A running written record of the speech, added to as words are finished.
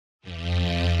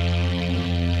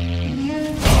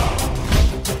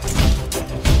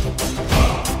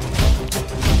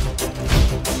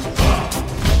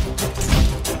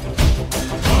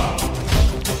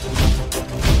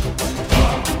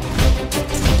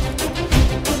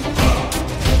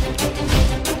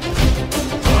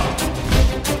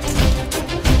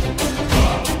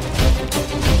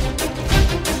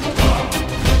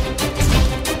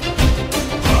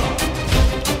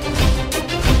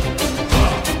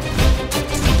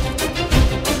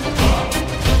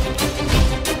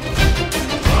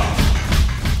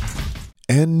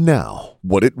And now,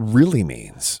 what it really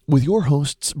means with your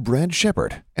hosts, Brad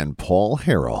Shepard and Paul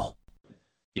Harrell.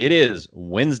 It is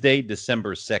Wednesday,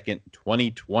 December 2nd,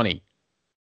 2020.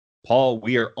 Paul,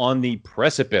 we are on the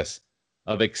precipice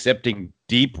of accepting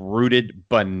deep-rooted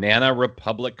banana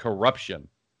republic corruption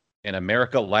and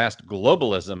America last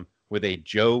globalism with a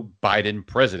Joe Biden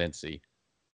presidency.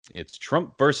 It's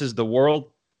Trump versus the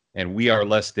world, and we are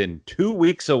less than 2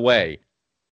 weeks away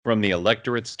from the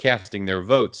electorates casting their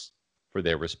votes for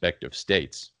their respective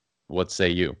states. What say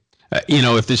you?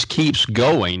 If this keeps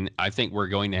going, I think we're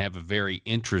going to have a very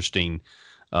interesting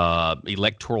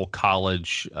electoral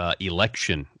college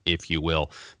election, if you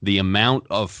will. The amount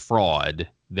of fraud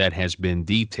that has been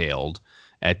detailed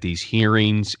at these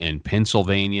hearings in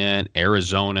Pennsylvania,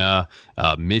 Arizona,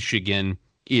 Michigan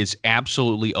is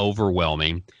absolutely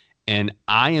overwhelming. And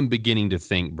I am beginning to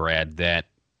think, Brad, that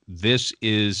this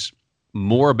is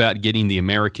more about getting the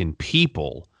American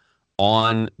people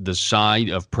on the side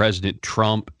of President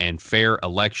Trump and fair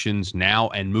elections now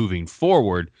and moving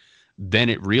forward than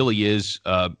it really is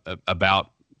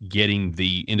about getting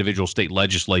the individual state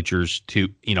legislatures to,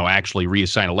 actually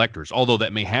reassign electors. Although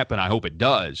that may happen, I hope it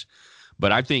does.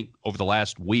 But I think over the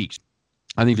last weeks,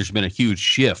 I think there's been a huge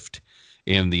shift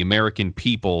in the American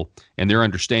people and their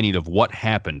understanding of what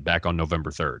happened back on November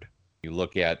 3rd. You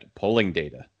look at polling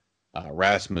data,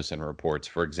 Rasmussen reports,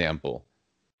 for example,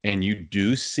 and you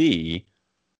do see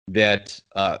that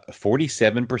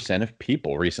 47% of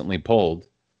people recently polled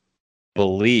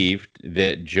believed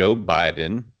that Joe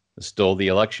Biden stole the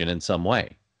election in some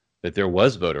way, that there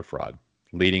was voter fraud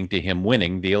leading to him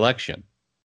winning the election.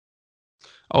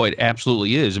 Oh, it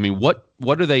absolutely is. I mean, what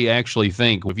do they actually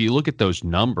think? If you look at those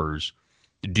numbers,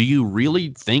 do you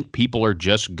really think people are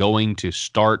just going to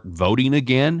start voting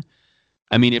again?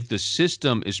 I mean, if the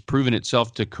system is proven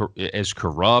itself as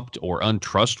corrupt or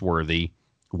untrustworthy,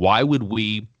 why would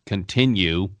we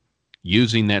continue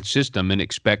using that system and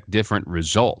expect different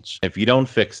results? If you don't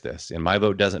fix this, and my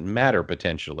vote doesn't matter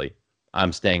potentially,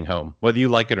 I'm staying home, whether you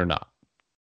like it or not.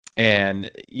 And,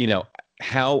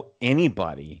 how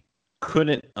anybody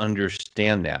couldn't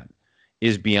understand that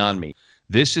is beyond me.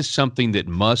 This is something that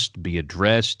must be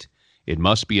addressed. It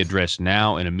must be addressed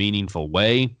now in a meaningful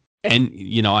way. And,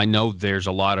 I know there's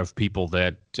a lot of people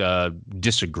that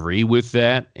disagree with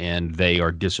that, and they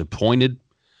are disappointed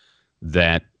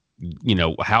that,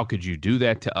 how could you do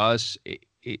that to us?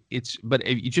 But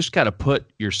you just got to put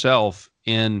yourself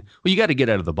in, you got to get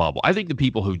out of the bubble. I think the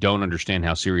people who don't understand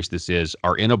how serious this is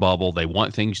are in a bubble. They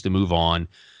want things to move on.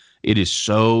 It is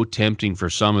so tempting for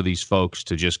some of these folks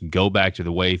to just go back to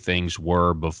the way things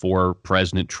were before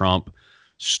President Trump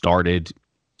started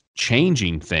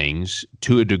changing things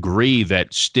to a degree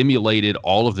that stimulated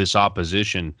all of this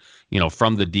opposition,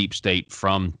 from the deep state,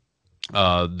 from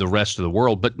the rest of the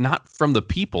world, but not from the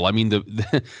people. I mean,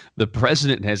 the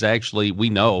president has actually, we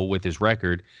know with his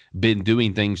record, been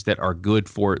doing things that are good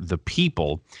for the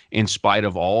people, in spite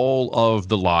of all of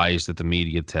the lies that the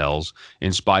media tells,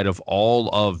 in spite of all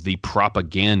of the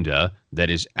propaganda that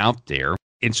is out there.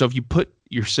 And so if you put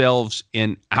yourselves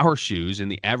in our shoes, in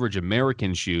the average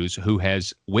American shoes, who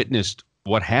has witnessed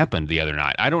what happened the other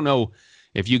night. I don't know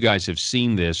if you guys have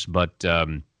seen this, but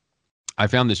I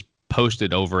found this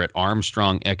posted over at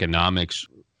Armstrong Economics,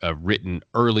 written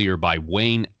earlier by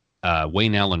Wayne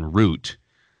Allen Root,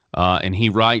 and he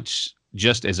writes,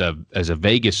 just as a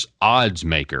Vegas odds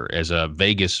maker, as a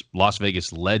Las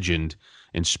Vegas legend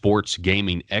and sports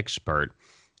gaming expert,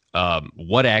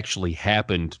 what actually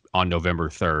happened on November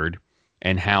 3rd,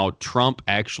 and how Trump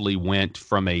actually went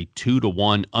from a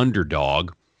 2-1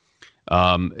 underdog.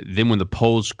 Then when the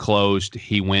polls closed,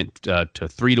 he went to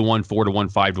 3-1,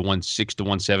 4-1, 5-1,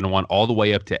 6-1, 7-1, all the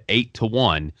way up to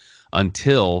 8-1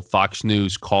 until Fox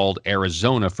News called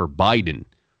Arizona for Biden.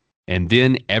 And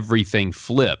then everything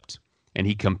flipped. And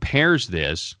he compares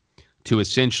this to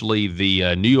essentially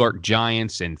the New York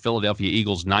Giants and Philadelphia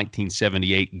Eagles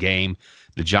 1978 game.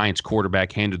 The Giants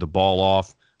quarterback handed the ball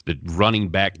off. The running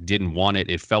back didn't want it.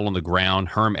 It fell on the ground.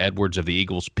 Herm Edwards of the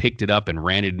Eagles picked it up and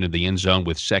ran it into the end zone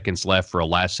with seconds left for a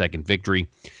last-second victory.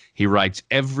 He writes,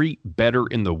 every bettor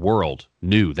in the world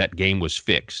knew that game was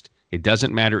fixed. It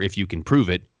doesn't matter if you can prove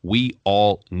it. We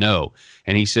all know.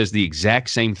 And he says the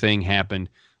exact same thing happened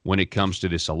when it comes to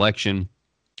this election.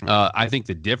 I think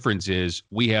the difference is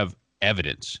we have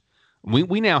evidence.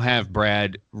 We now have,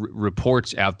 Brad,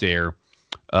 reports out there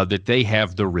that they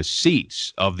have the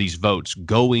receipts of these votes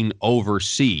going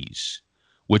overseas,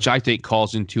 which I think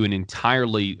calls into an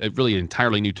entirely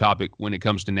new topic when it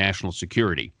comes to national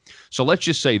security. So let's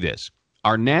just say this.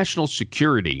 Our national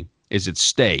security is at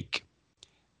stake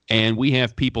And we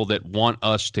have people that want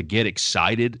us to get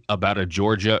excited about a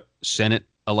Georgia Senate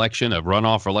election, a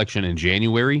runoff election in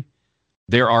January.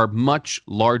 There are much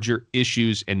larger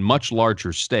issues and much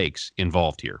larger stakes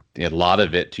involved here. A lot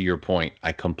of it, to your point,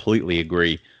 I completely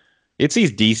agree. It's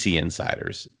these DC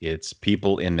insiders. It's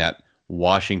people in that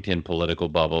Washington political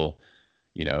bubble,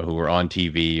 who are on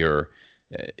TV or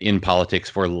in politics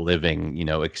for a living,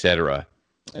 et cetera.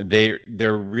 They're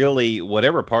really,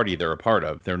 whatever party they're a part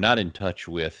of, they're not in touch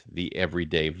with the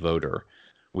everyday voter.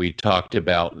 We talked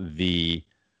about the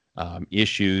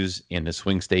issues in the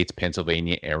swing states,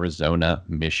 Pennsylvania, Arizona,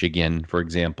 Michigan, for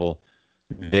example.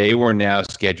 They were now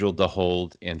scheduled to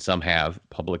hold, and some have,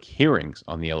 public hearings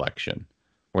on the election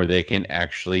where they can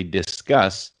actually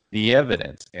discuss the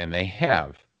evidence, and they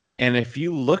have. And if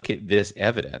you look at this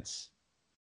evidence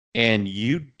and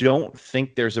you don't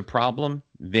think there's a problem,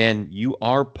 then you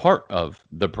are part of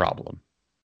the problem.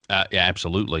 Yeah,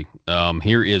 absolutely.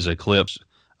 Here is a clip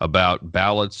about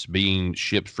ballots being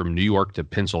shipped from New York to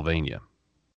Pennsylvania.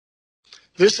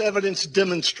 This evidence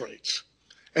demonstrates,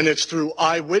 and it's through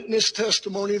eyewitness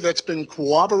testimony that's been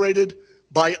corroborated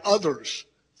by others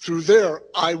through their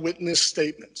eyewitness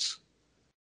statements,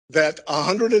 that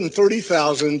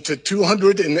 130,000 to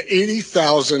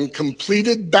 280,000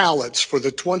 completed ballots for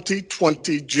the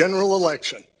 2020 general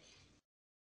election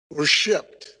were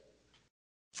shipped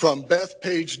from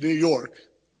Bethpage, New York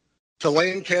to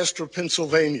Lancaster,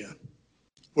 Pennsylvania,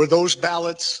 where those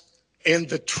ballots and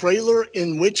the trailer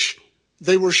in which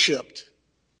they were shipped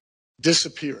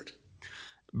disappeared.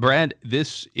 Brad,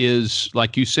 this is,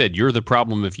 like you said, you're the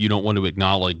problem if you don't want to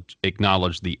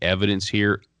acknowledge the evidence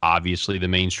here. Obviously, the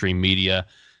mainstream media,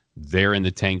 they're in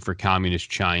the tank for communist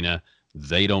China.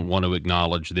 They don't want to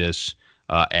acknowledge this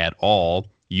at all.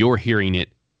 You're hearing it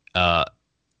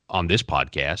on this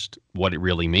podcast, what it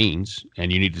really means,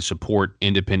 and you need to support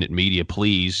independent media.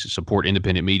 Please support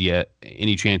independent media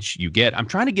any chance you get. I'm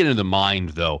trying to get into the mind,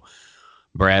 though,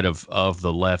 Brad, of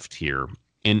the left here.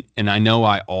 And I know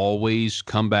I always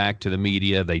come back to the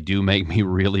media. They do make me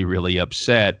really, really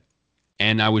upset.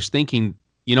 And I was thinking,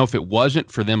 if it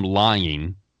wasn't for them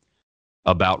lying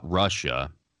about Russia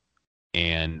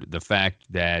and the fact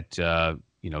that,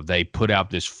 they put out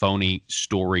this phony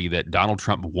story that Donald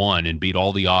Trump won and beat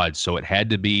all the odds, so it had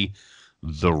to be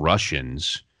the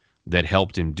Russians that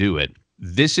helped him do it.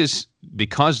 This is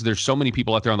because there's so many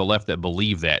people out there on the left that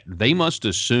believe that. They must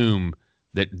assume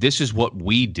that this is what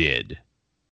we did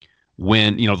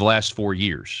when, the last 4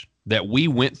 years, that we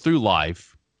went through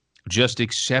life just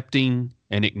accepting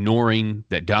and ignoring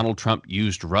that Donald Trump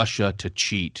used Russia to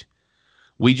cheat.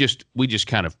 We just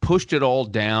kind of pushed it all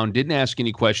down, didn't ask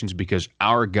any questions because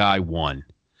our guy won.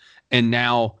 And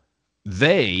now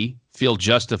they feel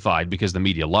justified because the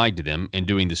media lied to them and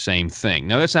doing the same thing.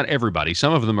 Now, that's not everybody.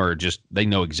 Some of them are just, they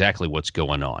know exactly what's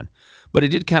going on. But it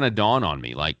did kind of dawn on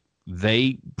me, like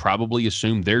they probably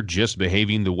assume they're just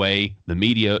behaving the way the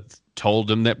media told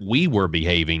them that we were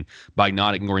behaving by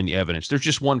not ignoring the evidence. There's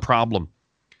just one problem.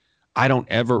 I don't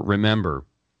ever remember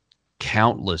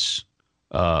countless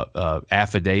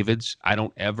affidavits. I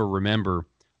don't ever remember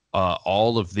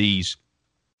all of these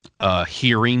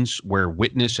hearings where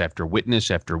witness after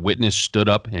witness after witness stood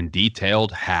up and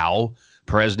detailed how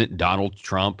President Donald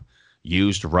Trump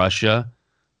used Russia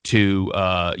to,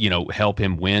 help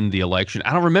him win the election.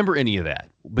 I don't remember any of that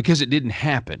because it didn't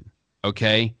happen.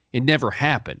 Okay. It never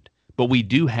happened. But we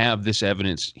do have this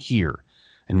evidence here.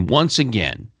 And once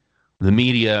again, the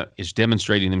media is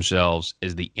demonstrating themselves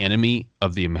as the enemy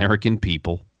of the American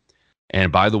people.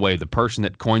 And by the way, the person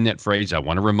that coined that phrase, I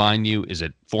want to remind you, is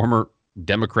a former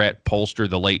Democrat pollster,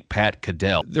 the late Pat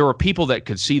Caddell. There are people that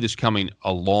could see this coming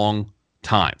a long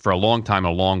time, a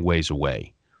long ways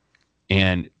away.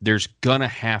 And there's going to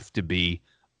have to be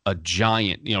a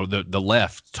giant, the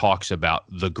left talks about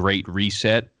the Great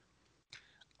Reset.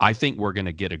 I think we're going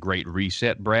to get a Great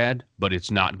Reset, Brad, but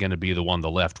it's not going to be the one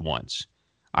the left wants.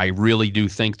 I really do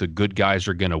think the good guys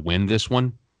are going to win this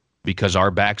one because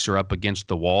our backs are up against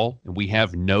the wall and we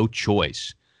have no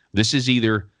choice. This is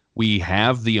either we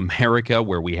have the America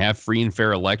where we have free and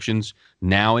fair elections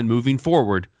now and moving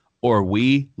forward, or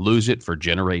we lose it for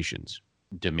generations.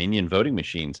 Dominion voting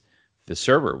machines. The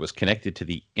server was connected to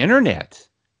the internet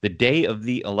the day of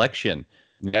the election.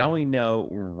 Now we know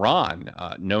Ron,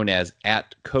 known as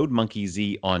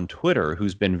 @CodeMonkeyZ on Twitter,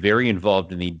 who's been very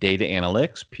involved in the data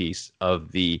analytics piece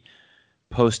of the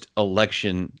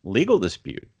post-election legal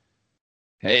dispute.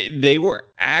 They were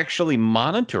actually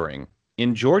monitoring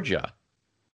in Georgia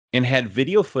and had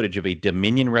video footage of a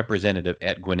Dominion representative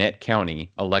at Gwinnett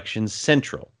County Elections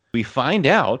Central. We find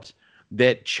out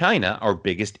that China, our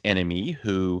biggest enemy,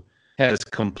 who has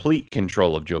complete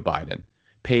control of Joe Biden,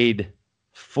 paid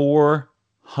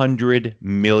 $400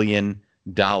 million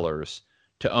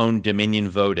to own Dominion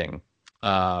Voting.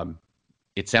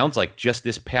 It sounds like just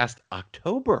this past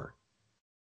October.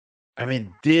 I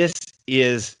mean, this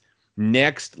is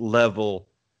next level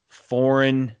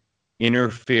foreign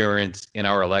interference in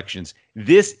our elections.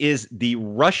 This is the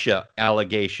Russia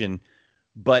allegation,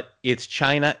 but it's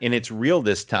China and it's real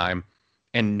this time.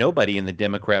 And nobody in the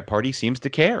Democrat Party seems to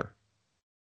care.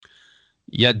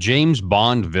 Yeah, James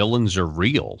Bond villains are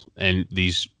real. And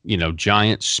these,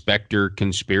 giant specter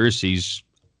conspiracies,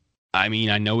 I mean,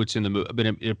 I know it's in the movie, but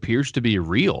it appears to be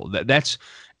real. That's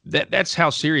how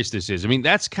serious this is. I mean,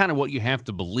 that's kind of what you have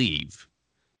to believe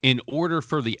in order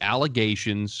for the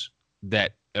allegations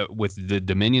that with the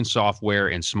Dominion software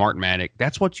and Smartmatic,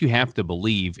 that's what you have to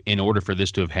believe in order for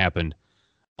this to have happened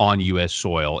on U.S.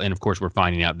 soil. And of course, we're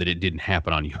finding out that it didn't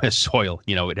happen on U.S. soil.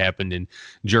 It happened in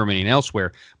Germany and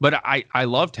elsewhere. But I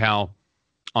loved how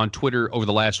on Twitter over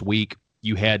the last week,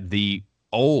 you had the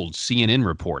old CNN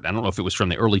report. I don't know if it was from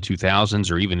the early 2000s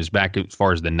or even as back as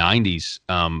far as the 90s.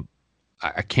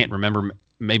 I can't remember.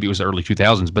 Maybe it was the early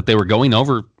 2000s, but they were going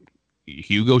over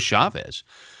Hugo Chavez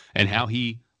and how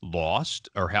he lost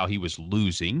or how he was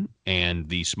losing, and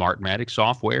the Smartmatic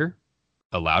software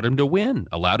allowed him to win,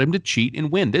 allowed him to cheat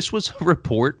and win. This was a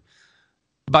report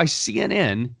by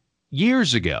CNN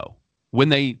years ago when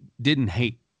they didn't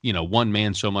hate, one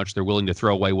man so much they're willing to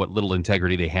throw away what little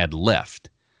integrity they had left.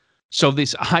 So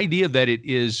this idea that it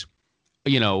is,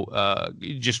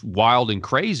 just wild and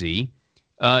crazy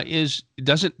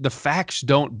the facts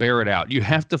don't bear it out. You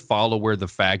have to follow where the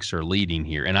facts are leading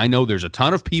here. And I know there's a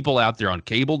ton of people out there on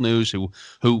cable news who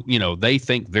they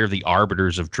think they're the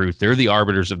arbiters of truth. They're the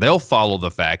arbiters they'll follow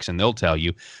the facts and they'll tell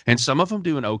you. And some of them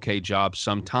do an okay job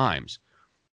sometimes.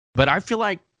 But I feel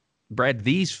like, Brad,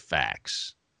 these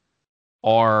facts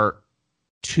are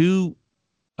too,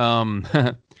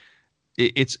 they're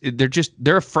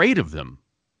afraid of them.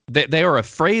 They are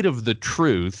afraid of the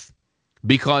truth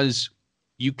because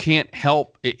you can't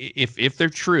help if they're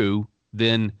true,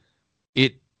 then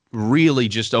it really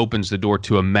just opens the door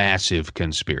to a massive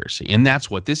conspiracy. And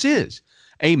that's what this is,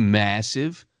 a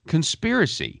massive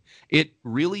conspiracy. It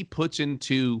really puts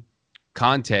into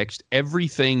context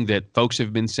everything that folks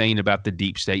have been saying about the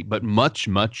deep state, but much,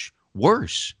 much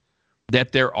worse,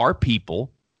 that there are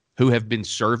people who have been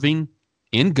serving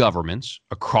in governments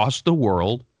across the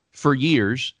world for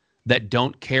years that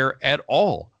don't care at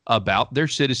all about their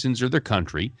citizens or their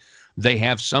country. They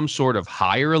have some sort of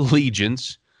higher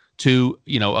allegiance to,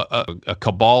 a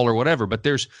cabal or whatever, but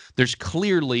there's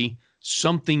clearly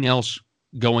something else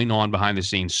going on behind the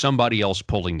scenes, somebody else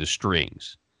pulling the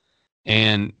strings.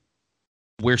 And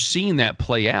we're seeing that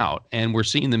play out, and we're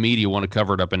seeing the media want to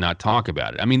cover it up and not talk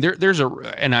about it. I mean,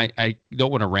 and I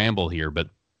don't want to ramble here, but,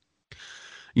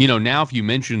 now if you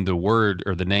mention the word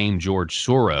or the name George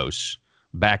Soros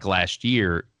back last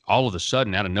year, all of a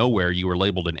sudden, out of nowhere, you were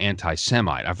labeled an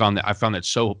anti-Semite. I found that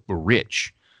so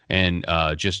rich and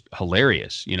just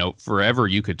hilarious. Forever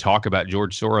you could talk about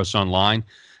George Soros online,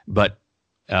 but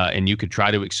and you could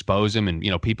try to expose him,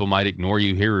 and people might ignore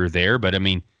you here or there. But I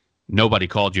mean, nobody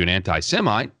called you an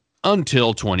anti-Semite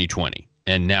until 2020,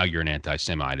 and now you're an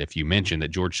anti-Semite if you mention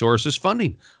that George Soros is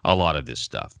funding a lot of this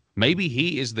stuff. Maybe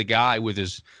he is the guy with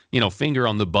his, finger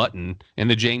on the button in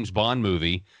the James Bond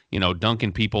movie,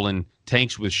 dunking people in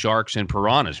tanks with sharks and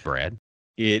piranhas, Brad.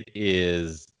 It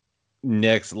is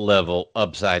next level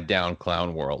upside down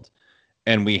clown world.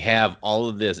 And we have all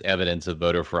of this evidence of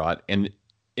voter fraud. And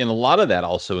a lot of that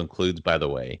also includes, by the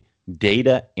way,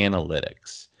 data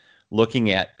analytics,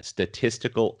 looking at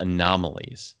statistical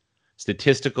anomalies,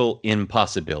 statistical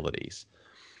impossibilities.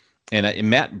 And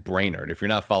Matt Brainerd, if you're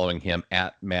not following him,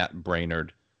 at Matt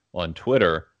Brainerd on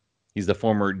Twitter, he's the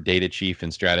former data chief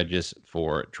and strategist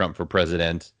for Trump for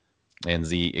president and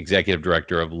the executive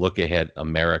director of Look Ahead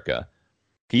America.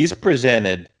 He's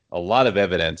presented a lot of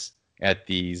evidence at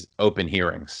these open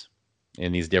hearings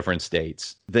in these different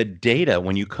states. The data,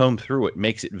 when you comb through it,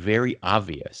 makes it very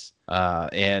obvious.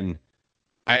 And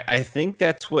I think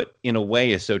that's what, in a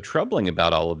way, is so troubling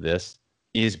about all of this,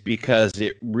 is because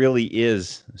it really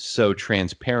is so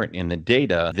transparent in the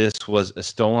data. This was a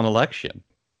stolen election.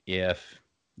 If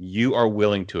you are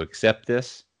willing to accept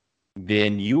this,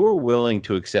 then you are willing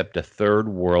to accept a third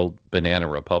world banana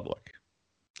republic.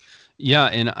 Yeah,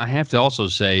 and I have to also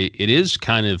say it is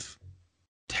kind of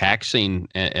taxing,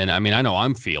 and I mean, I know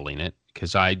I'm feeling it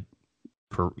because I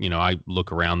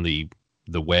look around the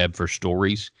web for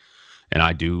stories, and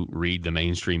I do read the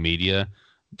mainstream media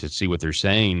to see what they're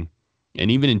saying. And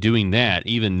even in doing that,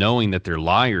 even knowing that they're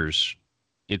liars,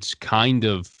 it's kind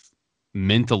of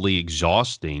mentally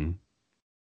exhausting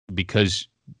because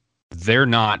they're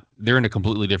in a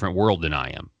completely different world than I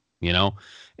am, you know,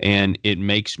 and it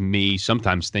makes me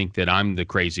sometimes think that I'm the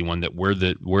crazy one, that we're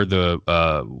the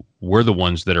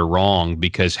ones that are wrong,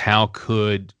 because how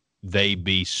could they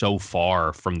be so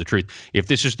far from the truth? If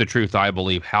this is the truth, I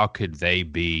believe, how could they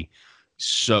be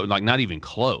so, like, not even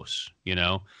close, you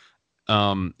know?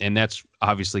 And that's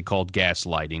obviously called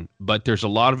gaslighting, but there's a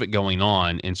lot of it going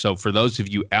on. And so for those of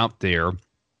you out there,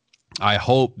 I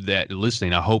hope that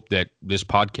this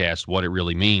podcast, what it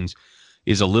really means,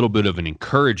 is a little bit of an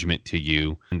encouragement to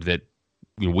you, and that,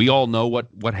 you know, we all know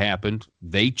what happened.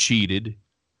 They cheated.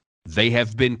 They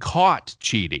have been caught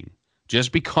cheating.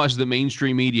 Just because the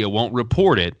mainstream media won't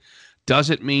report it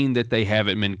doesn't mean that they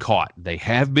haven't been caught. They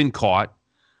have been caught.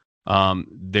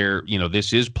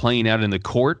 This is playing out in the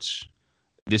courts.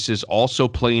 This is also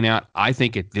playing out, I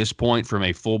think, at this point from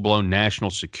a full-blown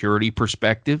national security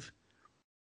perspective.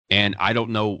 And I don't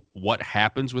know what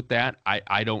happens with that.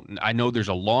 I know there's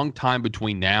a long time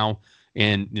between now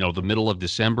and, you know, the middle of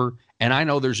December. And I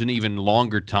know there's an even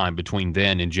longer time between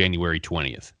then and January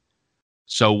 20th.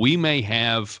 So we may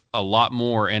have a lot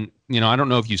more. And, you know, I don't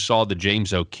know if you saw the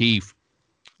James O'Keefe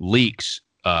leaks,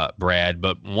 Brad,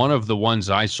 but one of the ones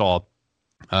I saw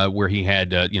where he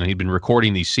had, he'd been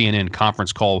recording these CNN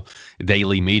conference call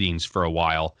daily meetings for a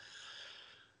while.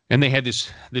 And they had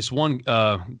this one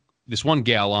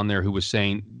gal on there who was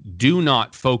saying, do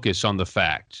not focus on the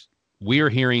fact. We are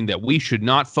hearing that we should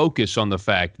not focus on the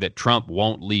fact that Trump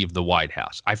won't leave the White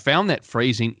House. I found that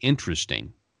phrasing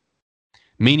interesting,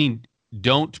 meaning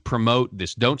don't promote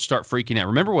this. Don't start freaking out.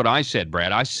 Remember what I said,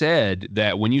 Brad? I said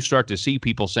that when you start to see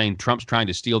people saying Trump's trying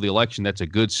to steal the election, that's a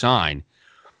good sign.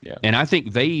 Yeah. And I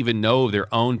think they even know their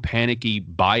own panicky,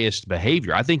 biased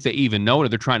behavior. I think they even know that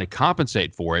they're trying to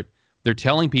compensate for it. They're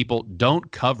telling people, don't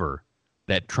cover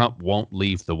that Trump won't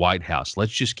leave the White House.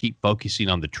 Let's just keep focusing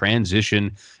on the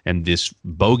transition and this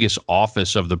bogus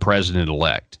office of the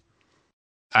president-elect.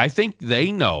 I think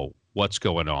they know what's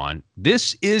going on.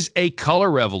 This is a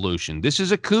color revolution. This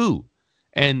is a coup.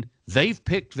 And they've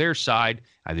picked their side.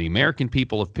 The American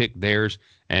people have picked theirs.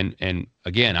 And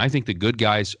again, I think the good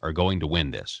guys are going to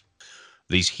win this.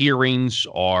 These hearings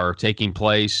are taking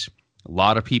place. A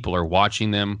lot of people are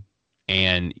watching them.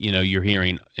 And, you know, you're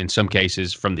hearing, in some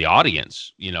cases from the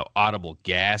audience, you know, audible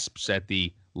gasps at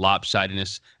the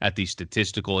lopsidedness, at the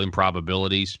statistical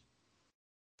improbabilities.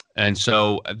 And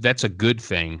so that's a good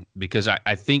thing, because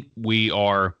I think we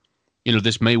are, you know,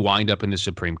 this may wind up in the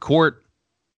Supreme Court.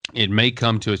 It may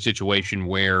come to a situation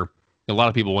where a lot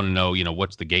of people want to know, you know,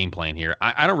 what's the game plan here?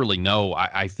 I don't really know.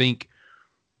 I think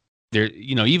there,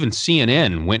 you know, even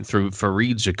CNN went through,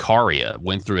 Fareed Zakaria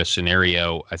went through a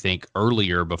scenario, I think,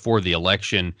 earlier before the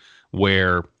election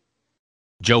where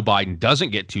Joe Biden doesn't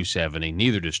get 270,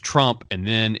 neither does Trump, and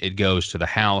then it goes to the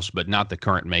House, but not the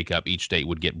current makeup. Each state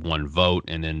would get one vote,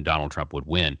 and then Donald Trump would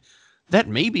win. That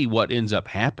may be what ends up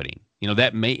happening. You know,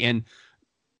 that may, and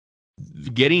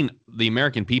getting the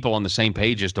American people on the same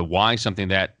page as to why something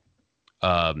that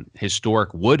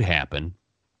historic would happen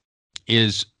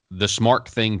is the smart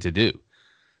thing to do.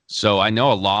 So I know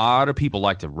a lot of people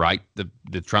like to write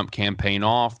the Trump campaign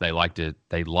off. They like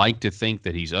to think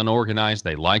that he's unorganized.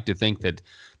 They like to think that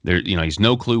he's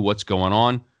no clue what's going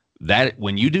on. That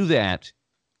when you do that,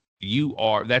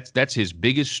 that's his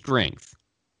biggest strength,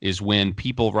 is when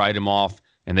people write him off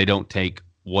and they don't take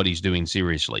what he's doing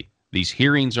seriously. These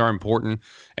hearings are important,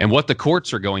 and what the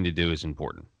courts are going to do is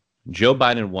important. Joe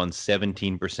Biden won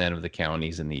 17% of the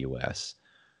counties in the U.S.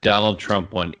 Donald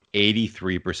Trump won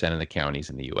 83% of the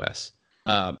counties in the U.S.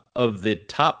 Of the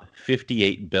top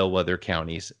 58 bellwether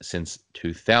counties since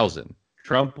 2000,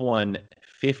 Trump won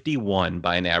 51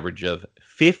 by an average of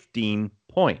 15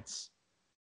 points.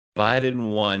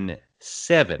 Biden won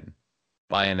 7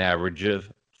 by an average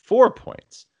of 4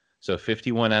 points. So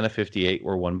 51 out of 58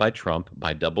 were won by Trump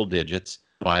by double digits.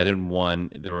 Biden won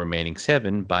the remaining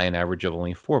 7 by an average of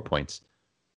only 4 points.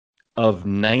 Of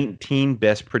 19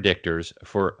 best predictors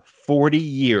for 40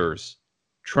 years,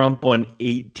 Trump won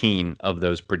 18 of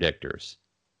those predictors.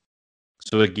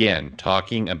 So again,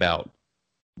 talking about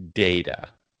data,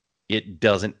 it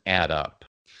doesn't add up.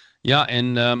 Yeah,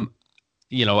 and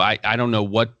I don't know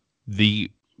what the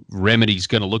remedy's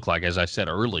going to look like, as I said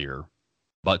earlier,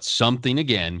 but something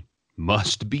again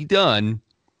must be done,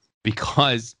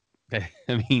 because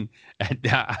I mean,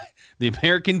 the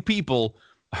American people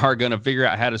are going to figure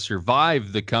out how to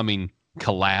survive the coming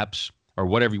collapse, or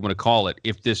whatever you want to call it,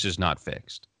 if this is not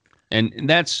fixed. And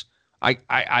that's,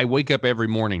 I wake up every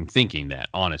morning thinking that,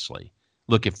 honestly.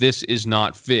 Look, if this is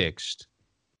not fixed,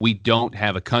 we don't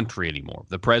have a country anymore.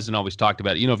 The president always talked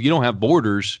about, if you don't have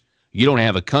borders, you don't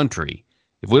have a country.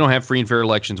 If we don't have free and fair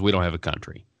elections, we don't have a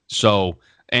country. So,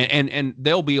 and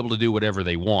they'll be able to do whatever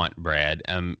they want, Brad.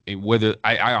 Whether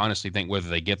I honestly think whether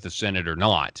they get the Senate or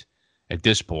not at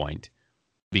this point,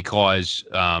 because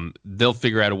they'll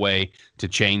figure out a way to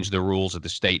change the rules at the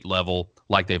state level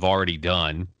like they've already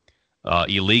done,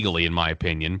 illegally, in my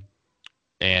opinion.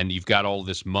 And you've got all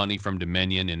this money from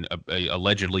Dominion and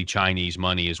allegedly Chinese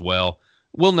money as well.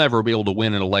 We'll never be able to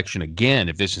win an election again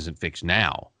if this isn't fixed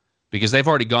now, because they've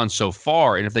already gone so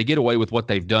far. And if they get away with what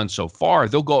they've done so far,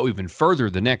 they'll go even further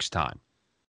the next time.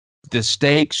 The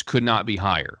stakes could not be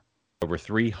higher. Over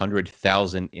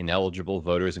 300,000 ineligible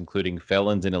voters, including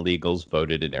felons and illegals,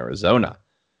 voted in Arizona.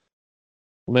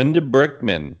 Linda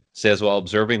Brickman says while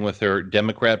observing with her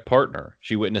Democrat partner,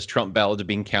 she witnessed Trump ballots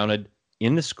being counted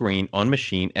in the screen on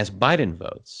machine as Biden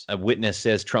votes. A witness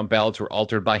says Trump ballots were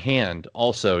altered by hand,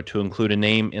 also to include a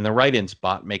name in the write-in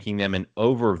spot, making them an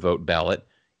overvote ballot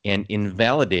and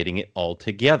invalidating it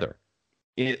altogether.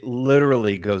 It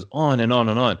literally goes on and on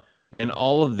and on. And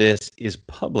all of this is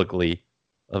publicly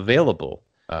available.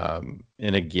 And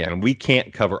again, we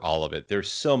can't cover all of it.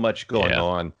 There's so much going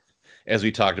on. As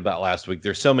we talked about last week,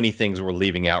 there's so many things we're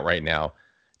leaving out right now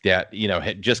that,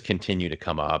 just continue to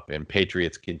come up, and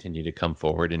patriots continue to come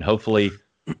forward, and hopefully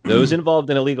those involved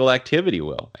in illegal activity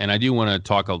will. And I do want to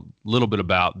talk a little bit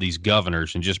about these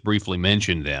governors and just briefly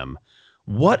mention them.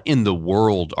 What in the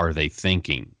world are they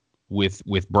thinking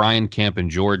with Brian Kemp in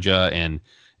Georgia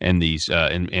and these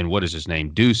and what is his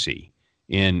name, Ducey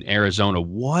in Arizona?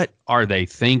 What are they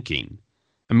thinking?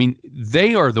 I mean,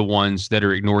 they are the ones that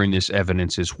are ignoring this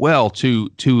evidence as well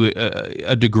to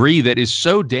a degree that is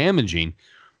so damaging.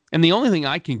 And the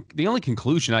only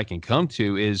conclusion I can come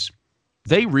to is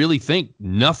they really think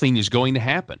nothing is going to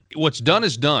happen. What's done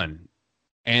is done,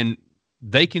 and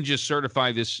they can just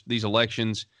certify these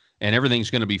elections, and everything's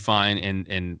going to be fine,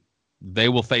 and they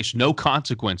will face no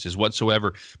consequences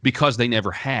whatsoever because they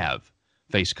never have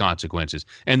faced consequences.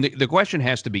 And the question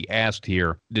has to be asked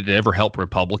here: did it ever help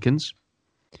Republicans?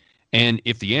 And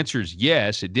if the answer is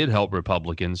yes, it did help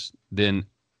Republicans, then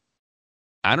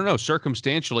I don't know,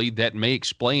 circumstantially, that may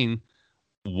explain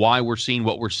why we're seeing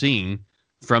what we're seeing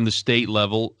from the state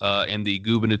level and the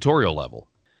gubernatorial level.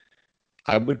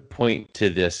 I would point to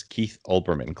this Keith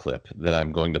Olbermann clip that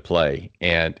I'm going to play.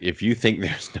 And if you think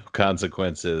there's no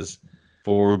consequences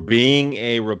for being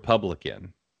a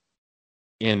Republican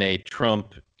in a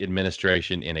Trump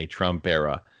administration, in a Trump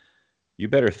era, you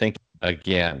better think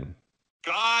again.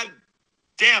 God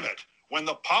damn it. When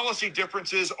the policy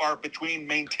differences are between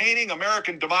maintaining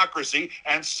American democracy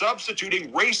and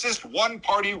substituting racist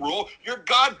one-party rule, you're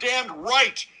goddamn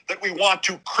right that we want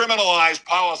to criminalize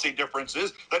policy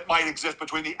differences that might exist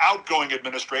between the outgoing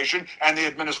administration and the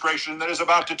administration that is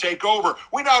about to take over.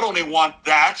 We not only want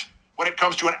that when it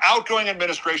comes to an outgoing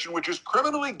administration which is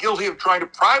criminally guilty of trying to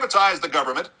privatize the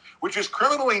government, which is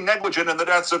criminally negligent in the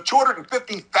deaths of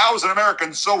 250,000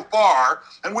 Americans so far,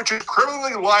 and which is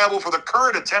criminally liable for the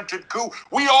current attempted coup.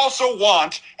 We also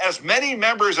want as many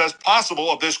members as possible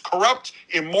of this corrupt,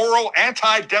 immoral,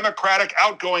 anti-democratic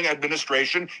outgoing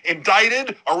administration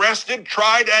indicted, arrested,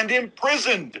 tried, and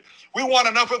imprisoned. We want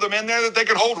enough of them in there that they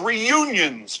can hold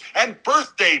reunions and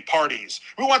birthday parties.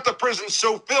 We want the prisons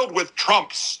so filled with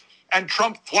Trumps and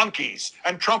Trump flunkies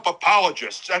and Trump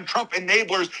apologists and Trump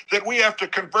enablers that we have to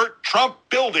convert Trump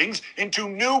buildings into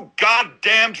new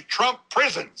goddamned Trump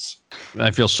prisons.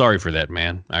 I feel sorry for that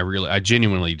man. I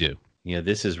genuinely do.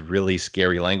 This is really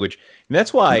scary language. And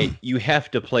that's why you have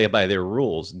to play by their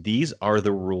rules. These are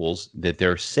the rules that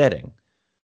they're setting.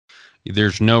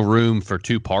 There's no room for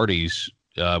two parties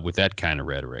with that kind of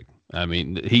rhetoric. I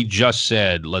mean, he just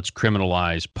said, let's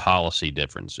criminalize policy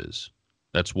differences.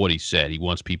 That's what he said. He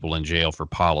wants people in jail for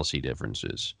policy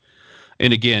differences.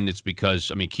 And again, it's because,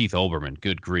 Keith Olbermann,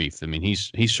 good grief.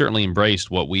 He's certainly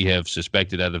embraced what we have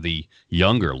suspected out of the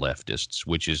younger leftists,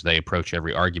 which is they approach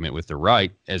every argument with the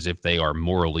right as if they are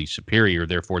morally superior.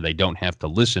 Therefore, they don't have to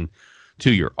listen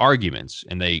to your arguments.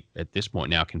 And they, at this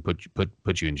point now, can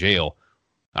put you in jail.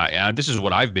 This is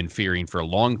what I've been fearing for a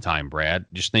long time, Brad,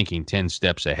 just thinking 10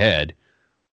 steps ahead.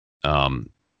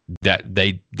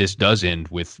 This does end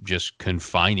with just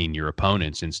confining your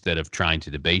opponents instead of trying to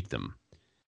debate them.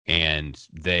 And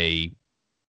they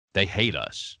hate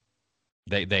us.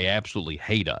 They absolutely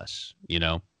hate us.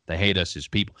 They hate us as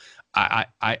people.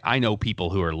 I know people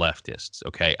who are leftists.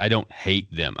 Okay. I don't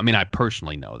hate them. I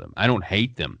personally know them. I don't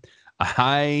hate them.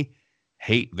 I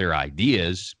hate their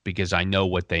ideas because I know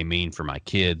what they mean for my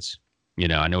kids.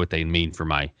 I know what they mean for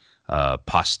my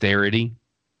posterity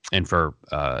and for,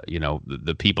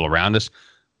 the people around us.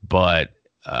 But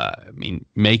I mean,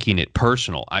 making it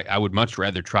personal, I would much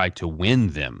rather try to win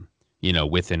them,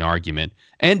 with an argument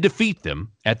and defeat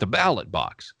them at the ballot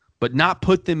box, but not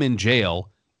put them in jail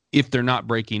if they're not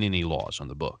breaking any laws on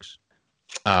the books.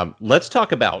 Let's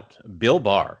talk about Bill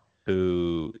Barr,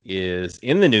 who is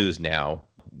in the news now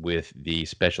with the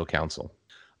special counsel.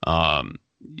 Durham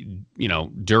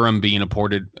being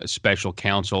appointed special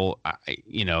counsel,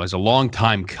 is a long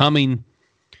time coming.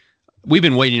 We've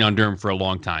been waiting on Durham for a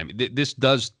long time. This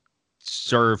does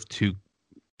serve to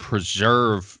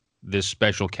preserve this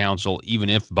special counsel, even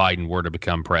if Biden were to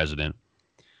become president,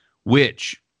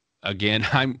 which, again,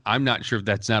 I'm not sure if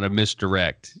that's not a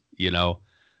misdirect. You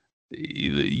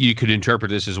could interpret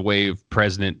this as a way of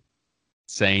president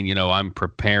saying, I'm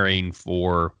preparing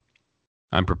to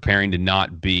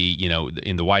not be,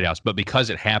 in the White House. But because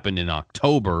it happened in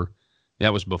October,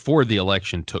 that was before the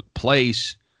election took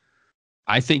place.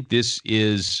 I think this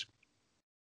is,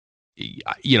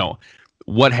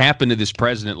 what happened to this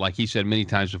president, like he said many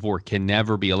times before, can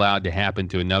never be allowed to happen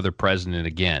to another president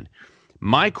again.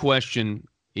 My question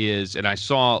is, and I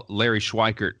saw Larry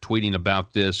Schweikert tweeting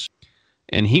about this,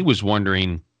 and he was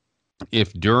wondering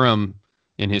if Durham,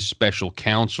 in his special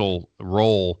counsel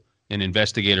role, an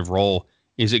investigative role,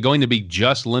 is it going to be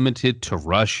just limited to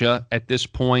Russia at this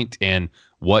point and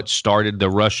what started the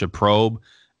Russia probe?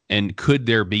 And could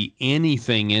there be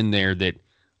anything in there that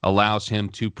allows him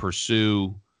to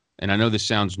pursue, and I know this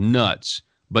sounds nuts,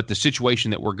 but the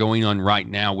situation that we're going on right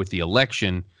now with the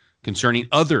election concerning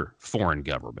other foreign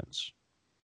governments?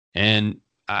 And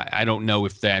I don't know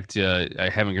if that, I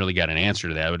haven't really got an answer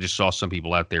to that. I just saw some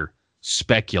people out there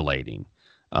speculating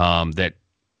that,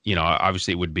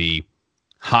 obviously it would be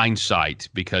hindsight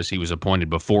because he was appointed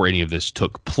before any of this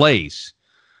took place.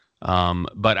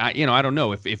 But I don't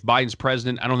know if Biden's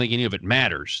president, I don't think any of it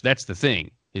matters. That's the thing,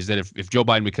 is that if Joe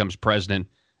Biden becomes president,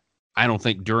 I don't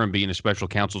think Durham being a special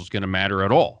counsel is going to matter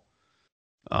at all.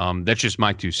 That's just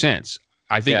my 2 cents.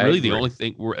 I think the only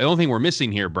thing we're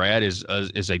missing here, Brad, is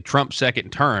a Trump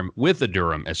second term with a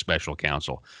Durham as special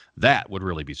counsel. That would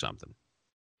really be something.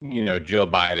 Joe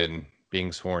Biden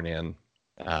being sworn in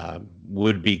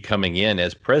would be coming in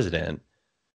as president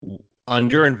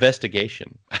under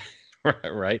investigation,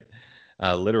 right?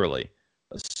 Literally.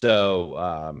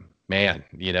 So,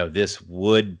 this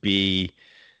would be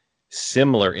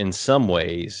similar in some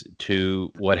ways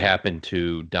to what happened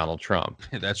to Donald Trump.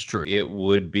 That's true. It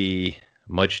would be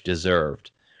much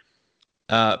deserved.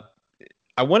 I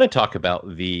want to talk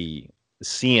about the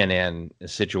CNN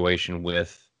situation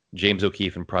with James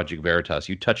O'Keefe and Project Veritas.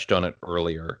 You touched on it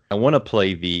earlier. I want to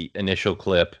play the initial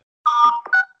clip.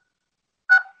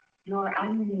 You're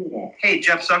unmuted. Hey,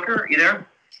 Jeff Zucker, you there?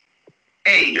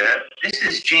 Hey, this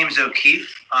is James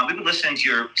O'Keefe. We've been listening to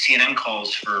your CNN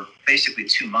calls for basically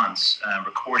 2 months,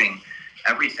 recording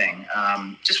everything.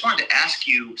 Just wanted to ask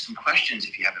you some questions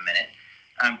if you have a minute.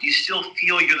 Do you still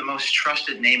feel you're the most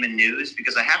trusted name in news?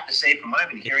 Because I have to say, from what I've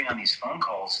been hearing on these phone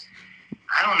calls,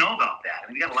 I don't know about that. I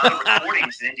mean, we got a lot of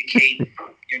recordings that indicate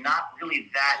you're not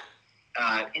really that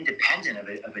independent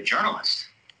of a journalist.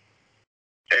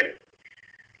 Okay.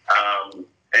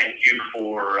 Thank you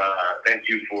for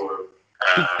your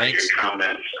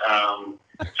comments.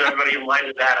 So everybody, in light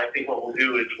of that, I think what we'll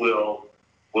do is we'll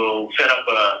set up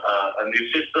a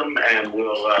new system and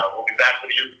we'll be back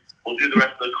with you. We'll do the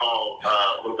rest of the call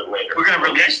a little bit later. We're going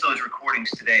to release those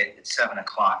recordings today at 7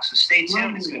 o'clock. So stay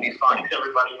tuned. It's going to be fun. Thanks,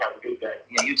 everybody. Have a good day.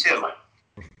 Yeah, you too.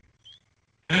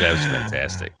 That was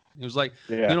fantastic. It was like,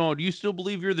 do you still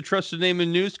believe you're the trusted name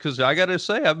in news? Because I got to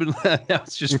say,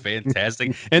 that's just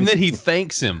fantastic. And then he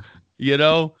thanks him,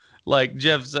 like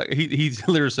Jeff, he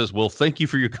literally says, well, thank you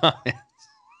for your comments.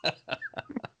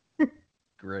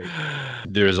 Great.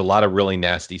 There's a lot of really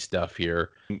nasty stuff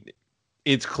here.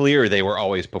 It's clear they were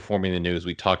always performing the news.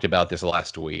 We talked about this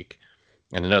last week.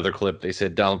 In another clip, they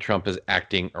said Donald Trump is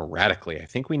acting erratically. I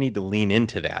think we need to lean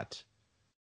into that.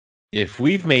 If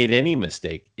we've made any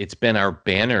mistake, it's been our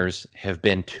banners have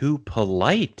been too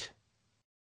polite.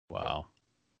 Wow.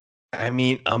 I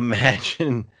mean,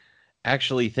 imagine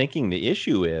actually thinking the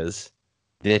issue is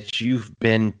that you've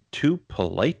been too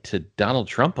polite to Donald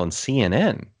Trump on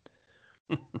CNN.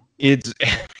 It's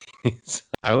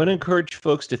I would encourage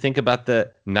folks to think about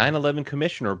the 9/11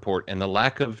 Commission report and the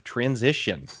lack of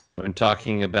transition when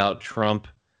talking about Trump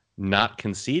not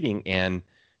conceding and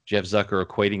Jeff Zucker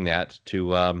equating that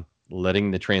to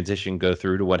letting the transition go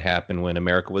through to what happened when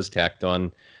America was attacked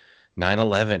on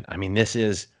 9/11. I mean, this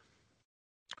is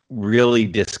really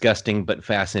disgusting but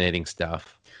fascinating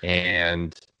stuff.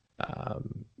 And,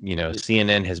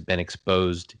 CNN has been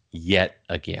exposed yet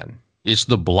again. It's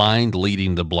the blind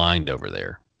leading the blind over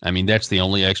there. I mean, that's the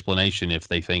only explanation if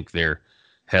they think their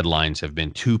headlines have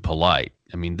been too polite.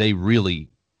 I mean, they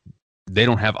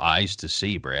don't have eyes to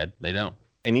see, Brad. They don't.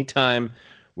 Anytime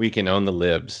we can own the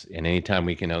libs and anytime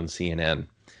we can own CNN,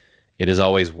 it is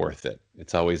always worth it.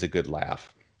 It's always a good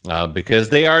laugh because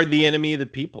they are the enemy of the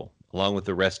people, along with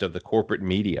the rest of the corporate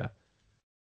media.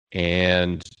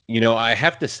 And, I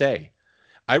have to say,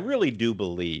 I really do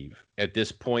believe at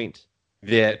this point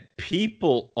that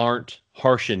people aren't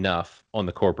harsh enough on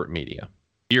the corporate media.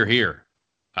 You're here.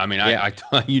 I mean, Yeah.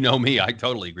 I you know me, I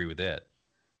totally agree with that.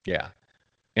 Yeah.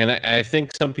 And I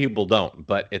think some people don't.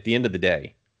 But at the end of the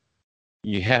day,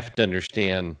 you have to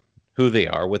understand who they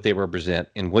are, what they represent,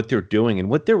 and what they're doing, and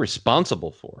what they're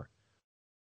responsible for.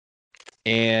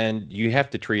 And you have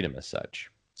to treat them as such.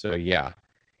 So, yeah,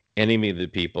 enemy of the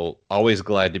people, always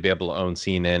glad to be able to own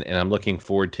CNN. And I'm looking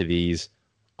forward to these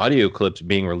audio clips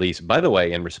being released. By the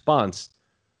way, in response,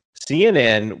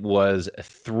 CNN was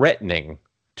threatening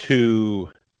to...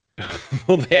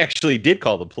 Well, they actually did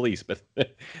call the police, but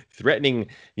threatening,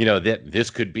 that this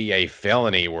could be a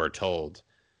felony, we're told.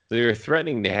 They're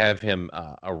threatening to have him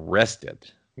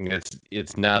arrested.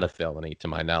 It's not a felony, to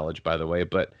my knowledge, by the way.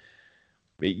 But,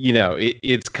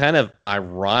 it's kind of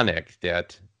ironic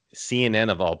that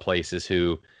CNN, of all places,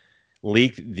 who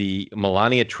leaked the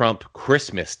Melania Trump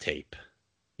Christmas tape,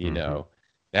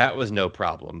 that was no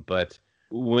problem. But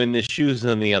when the shoe's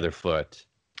on the other foot,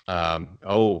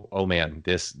 oh man,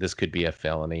 this could be a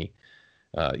felony.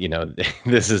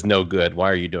 This is no good.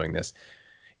 Why are you doing this?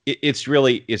 It's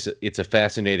a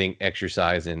fascinating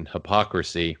exercise in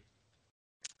hypocrisy.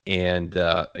 And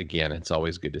again, it's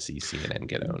always good to see CNN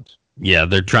get owned. Yeah,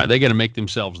 they got to make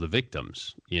themselves the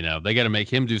victims. They got to make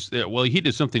him do. Well, he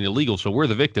did something illegal, so we're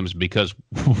the victims because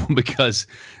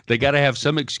they got to have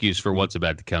some excuse for what's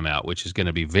about to come out, which is going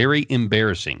to be very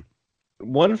embarrassing.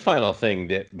 One final thing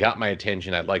that got my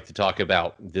attention I'd like to talk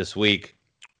about this week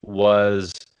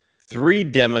was 3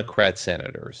 Democrat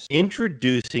senators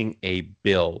introducing a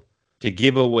bill to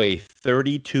give away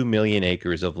 32 million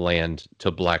acres of land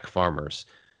to black farmers.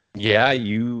 Yeah,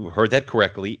 you heard that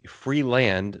correctly. Free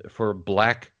land for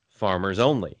black farmers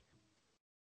only.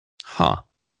 Huh.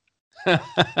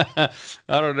 I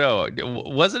don't know.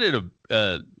 Wasn't it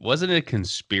a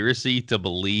conspiracy to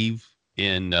believe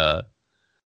in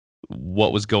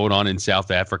what was going on in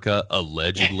South Africa,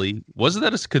 allegedly? Wasn't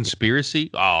that a conspiracy?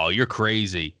 Oh, you're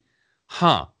crazy.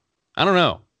 Huh. I don't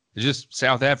know. It's just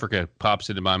South Africa pops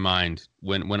into my mind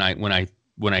when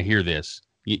I hear this.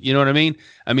 You know what I mean?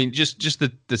 I mean, just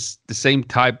the same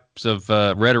types of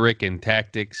rhetoric and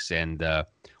tactics and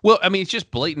it's just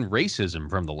blatant racism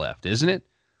from the left, isn't it?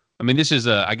 I mean, this is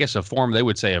I guess a form they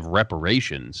would say of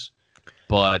reparations,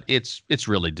 but it's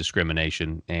really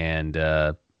discrimination, and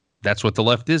that's what the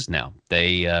left is now.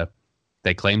 They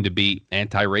claim to be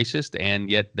anti-racist, and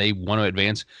yet they want to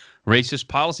advance racist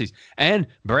policies. And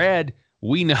Brad,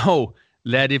 we know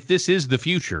that if this is the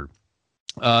future,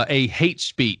 a hate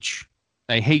speech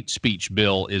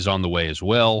bill is on the way as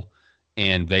well,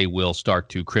 and they will start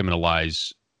to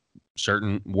criminalize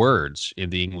certain words in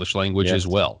the English language as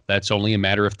well. That's only a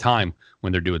matter of time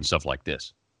when they're doing stuff like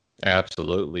this.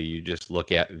 Absolutely. You just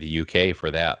look at the UK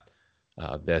for that.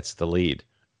 That's the lead.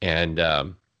 And,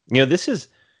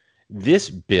 this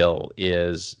bill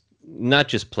is not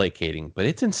just placating, but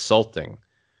it's insulting.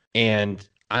 And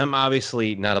I'm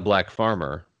obviously not a black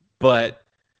farmer, but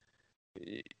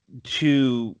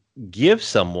to give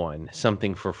someone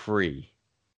something for free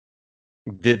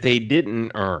that they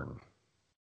didn't earn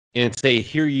and say,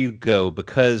 here you go,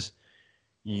 because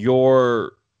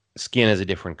your skin is a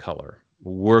different color,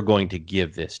 we're going to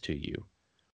give this to you.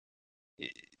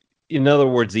 In other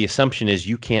words, the assumption is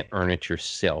you can't earn it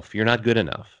yourself. You're not good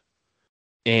enough.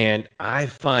 And I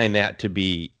find that to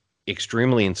be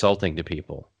extremely insulting to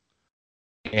people.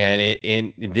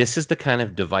 And this is the kind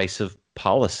of divisive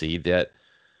policy that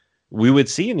we would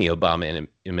see in the Obama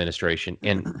administration.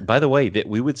 And by the way, that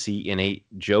we would see in a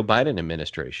Joe Biden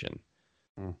administration.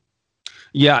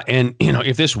 Yeah. And,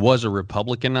 if this was a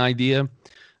Republican idea,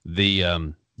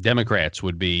 the Democrats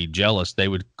would be jealous. They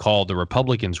would call the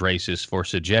Republicans racist for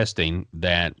suggesting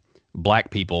that black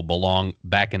people belong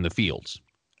back in the fields.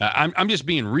 I'm just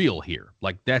being real here.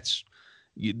 Like that's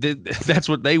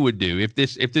what they would do if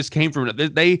this came from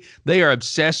they are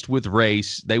obsessed with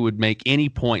race. They would make any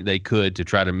point they could to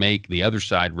try to make the other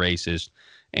side racist.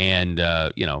 And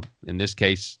in this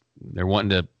case, they're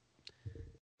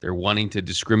wanting to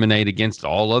discriminate against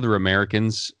all other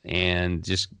Americans and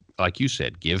just, like you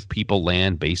said, give people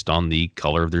land based on the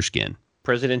color of their skin.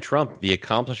 President Trump, the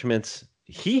accomplishments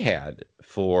he had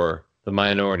for the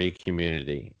minority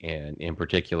community, and in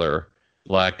particular,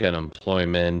 black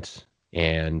unemployment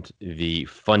and the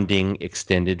funding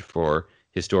extended for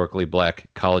historically black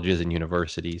colleges and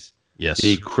universities. Yes.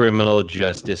 The criminal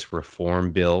justice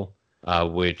reform bill,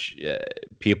 which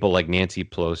people like Nancy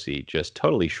Pelosi just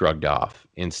totally shrugged off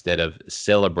instead of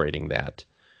celebrating that.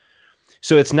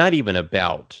 So it's not even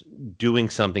about doing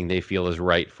something they feel is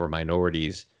right for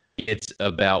minorities. It's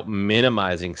about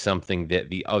minimizing something that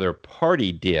the other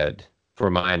party did for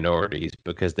minorities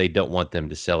because they don't want them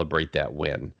to celebrate that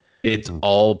win. It's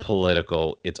all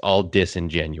political. It's all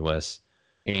disingenuous.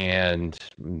 And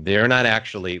they're not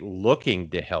actually looking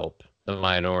to help the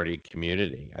minority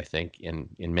community, I think, in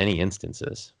many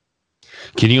instances.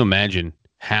 Can you imagine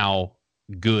how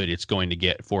good it's going to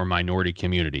get for minority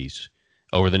communities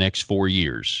over the next 4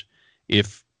 years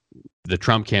if the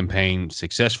Trump campaign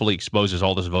successfully exposes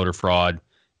all this voter fraud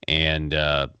and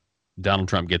Donald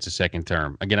Trump gets a second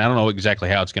term? Again, I don't know exactly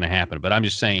how it's going to happen, but I'm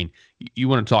just saying, you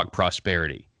want to talk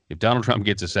prosperity. If Donald Trump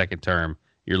gets a second term,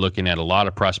 you're looking at a lot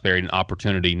of prosperity and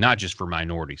opportunity, not just for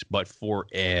minorities, but for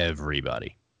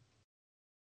everybody.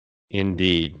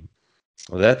 Indeed.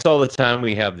 Well, that's all the time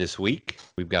we have this week.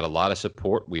 We've got a lot of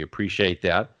support. We appreciate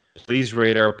that. Please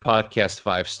rate our podcast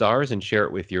 5 stars and share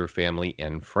it with your family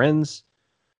and friends.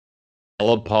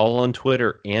 Follow Paul on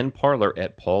Twitter and Parler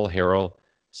at Paul Harrell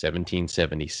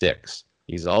 1776.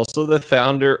 He's also the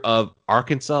founder of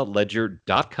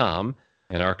ArkansasLedger.com,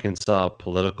 an Arkansas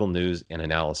political news and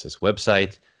analysis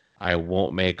website. I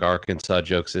won't make Arkansas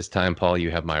jokes this time, Paul.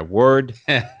 You have my word.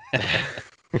 I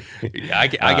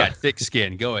got thick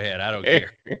skin. Go ahead. I don't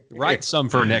care. Write some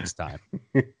for next time.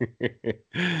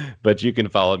 But you can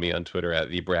follow me on Twitter at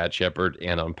 @TheBradShepherd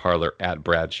and on Parler at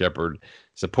Brad Shepard.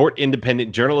 Support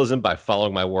independent journalism by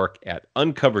following my work at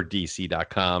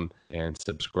uncoverdc.com and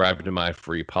subscribe to my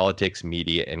free politics,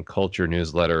 media, and culture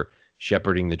newsletter,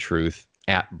 Shepherding the Truth,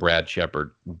 at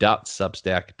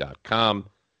bradshepard.substack.com.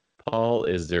 Paul,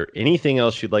 is there anything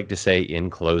else you'd like to say in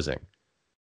closing?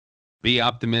 Be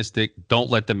optimistic. Don't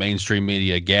let the mainstream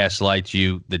media gaslight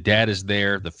you. The data's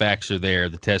there. The facts are there.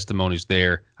 The testimony's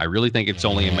there. I really think it's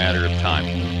only a matter of time.